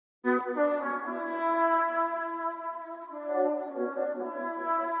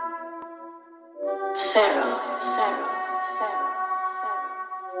Sphero.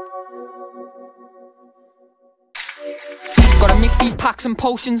 Gotta mix these packs and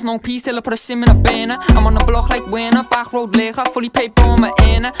potions, no peace till I put a sim in a banner. I'm on the block like Werner, backroad lurker, fully paid bro on my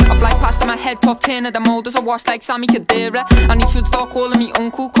inner. I fly past on my head top 10 of the motors, I wash like Sami Khedira. And he should start calling me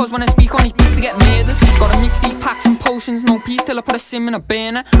uncle, cause when I speak on his beat to get murdered. Gotta mix these packs and potions, no peace till I put a sim in a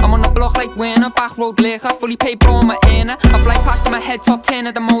banner. I'm on the block like Werner, backroad lurker, fully paid bro on my inner. I fly past on my head top 10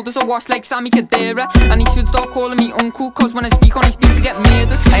 of the motors, I wash like Sami Khedira. And he should start calling me uncle, cause when I speak on his beat to get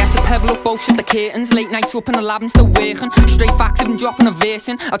murdered. I had to pebble up, bullshit the curtains, late nights up in the lab and still working. Straight facts, I've been dropping a verse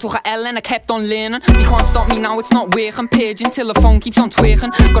in. I took a L and I kept on learning. You can't stop me now, it's not working. Paging till the phone keeps on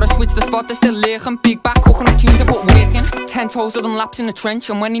twerking. Gotta switch the spot, they're still lurking. Big back, cooking up tunes, I put work in. 10 toes, I done laps in the trench.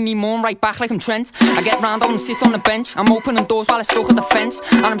 And when he need more, I'm right back like I'm Trent. I get round on and sit on the bench. I'm opening doors while I stuck at the fence.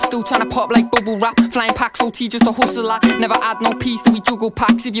 And I'm still trying to pop like bubble wrap. Flying packs, OT just a hustler. Never add no peace till we juggle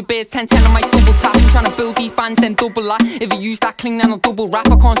packs. If your bear's 10-10, I might double tap. I'm trying to build these bands, then double that. If you use that cling, then I'll double rap.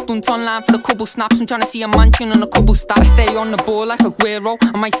 I can't stunt online for the couple snaps. I'm trying to see a mansion and a couple stats. I stay on the ball like a Guero.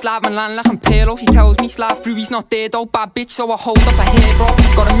 I might slide my land like I'm Pirlo. She tells me slide through, he's not there though. Bad bitch, so I hold up a hair, bro.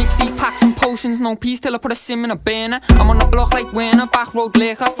 Gotta mix these packs and potions, no peace till I put a sim in a banner. I'm on the block like Werner, backroad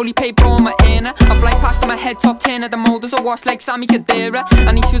lurker, fully paid bro on my inner. I fly past on my head top 10 of the motors, I wash like Sami Khedira.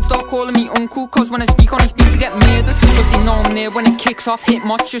 And he should start calling me uncle, cause when I speak on his beat to get murdered. Cause they know I'm there when it kicks off. Hit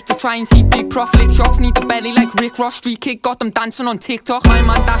much just to try and see big prof. Lick shots, need the belly like Rick Ross. Street kick, got them dancing on TikTok. My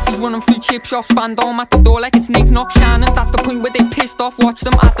man Dasty's running through chip shops. Band home at the door like it's Nick Knock Shannon. That's the point where they pissed off. Watch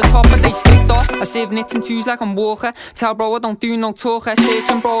them at the top but they slipped off. I save nits and twos like I'm Walker. Tell bro I don't do no talker.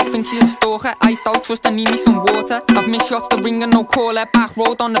 Searching bro, I think she's a stalker. Iced out, trust I need me some water. I've missed shots, the ring and no caller. Back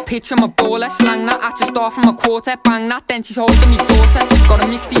road on the pitch, I'm a baller. Slang that at just off from a quarter. Bang that, then she's holding me daughter. Gotta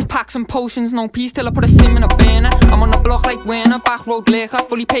mix these packs and potions, no peace till I put a sim in a banner. I'm on the block like Werner, backroad lurker,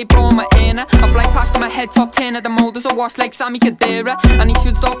 fully paid bro on my inner. I fly past on my head top 10 of the motors, I wash like Sami Khedira. And he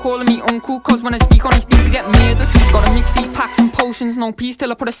should start calling me uncle, cause when I speak on his beat to get murdered. Gotta mix these packs and potions, no peace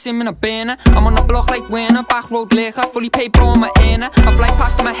till I put a sim in a banner. I'm on the block like Werner, backroad lurker, fully paid bro on my inner. I fly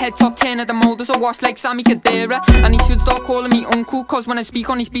past on my head top 10 of the motors, I wash like Sami Khedira. And he should start calling me uncle, cause when I speak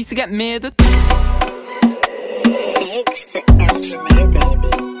on his beat to get murdered. Mix the engineer, baby.